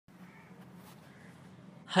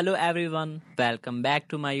Hello everyone, welcome back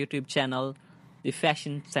to my YouTube channel, The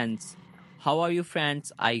Fashion Sense. How are you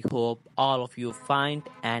friends? I hope all of you fine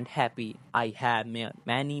and happy. I have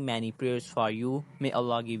many prayers for you. May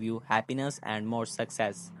Allah give you happiness and more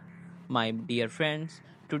success. My dear friends,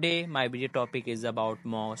 today my video topic is about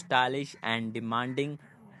more stylish and demanding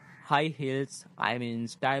high heels.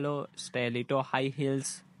 Stiletto high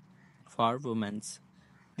heels for women.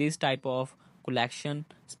 This type of collection,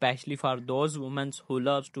 especially for those women who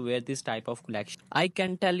loves to wear this type of collection. I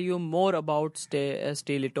can tell you more about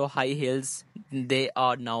stiletto high heels. They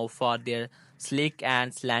are now for their sleek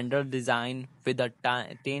and slender design with a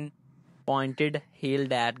thin pointed heel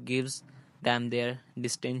that gives them their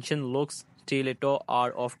distinction looks. Stiletto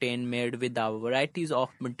are often made with a varieties of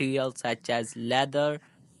materials such as leather,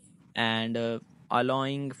 and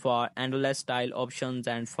allowing for endless style options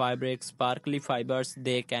and fabric sparkly fibers.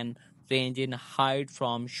 They can range in height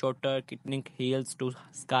from shorter kitten heels to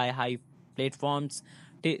sky high platforms.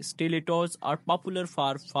 Stilettos are popular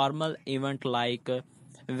for formal events like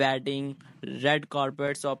wedding, red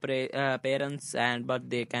carpets, appearance, and but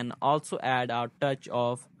they can also add a touch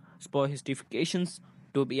of sophistications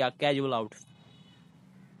to be a casual outfit.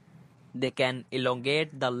 They can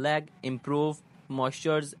elongate the leg, improve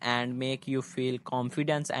postures, and make you feel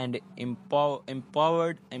confident and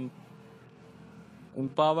empowered.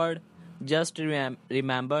 Just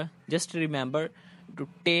remember to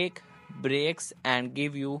take breaks and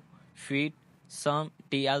give you feet some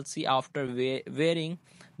TLC after wearing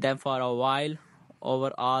them for a while.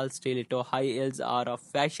 Overall, stiletto high heels are a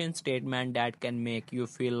fashion statement that can make you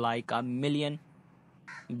feel like a million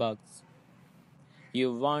bucks.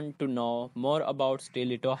 You want to know more about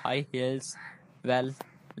stiletto high heels? Well,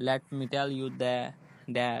 let me tell you that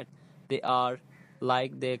they are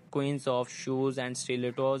like the queens of shoes, and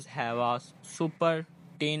stilettos have a super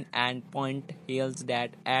thin and point heels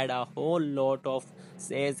that add a whole lot of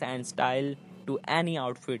size and style to any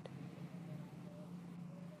outfit.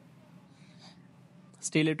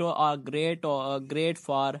 Stiletto are great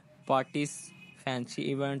for parties,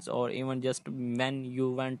 fancy events, or even just when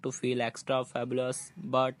you want to feel extra fabulous.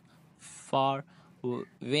 But for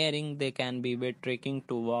wearing, they can be a bit tricky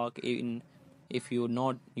to walk in if you're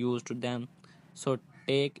not used to them. So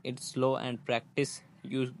take it slow and practice.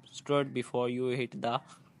 You strut before you hit the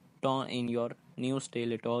tone in your new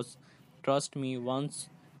stilettos. Trust me, once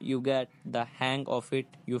you get the hang of it,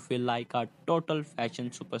 you feel like a total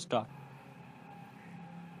fashion superstar.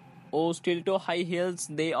 Oh, stiletto high heels,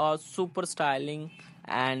 they are super styling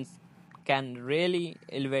and can really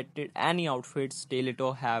elevate any outfit.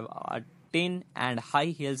 Stiletto have a thin and high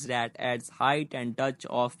heels that adds height and touch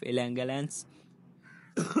of elegance.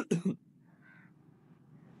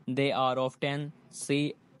 They are often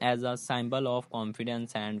seen as a symbol of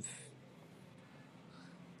confidence and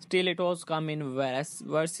stilettos come in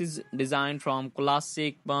verses designed from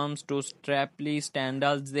classic bumps to strappy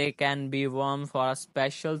sandals. They can be worn for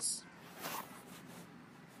specials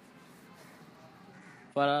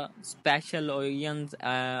for a special occasions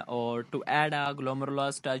or to add a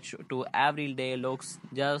glamorous touch to everyday looks.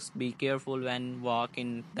 Just be careful when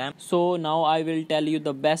walking them. So now I will tell you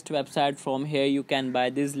the best website. From here you can buy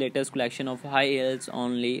this latest collection of high heels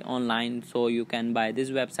only online. So you can buy this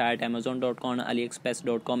website amazon.com,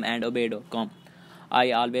 aliexpress.com and obey.com.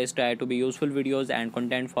 I always try to be useful videos and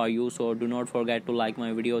content for you, so do not forget to like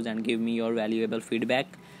my videos and give me your valuable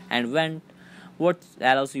feedback. And when what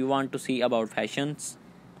else you want to see about fashions.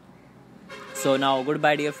 So now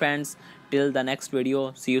goodbye dear friends, till the next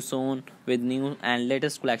video. See you soon with new and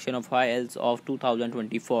latest collection of high heels of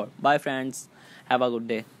 2024. Bye friends, have a good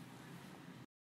day.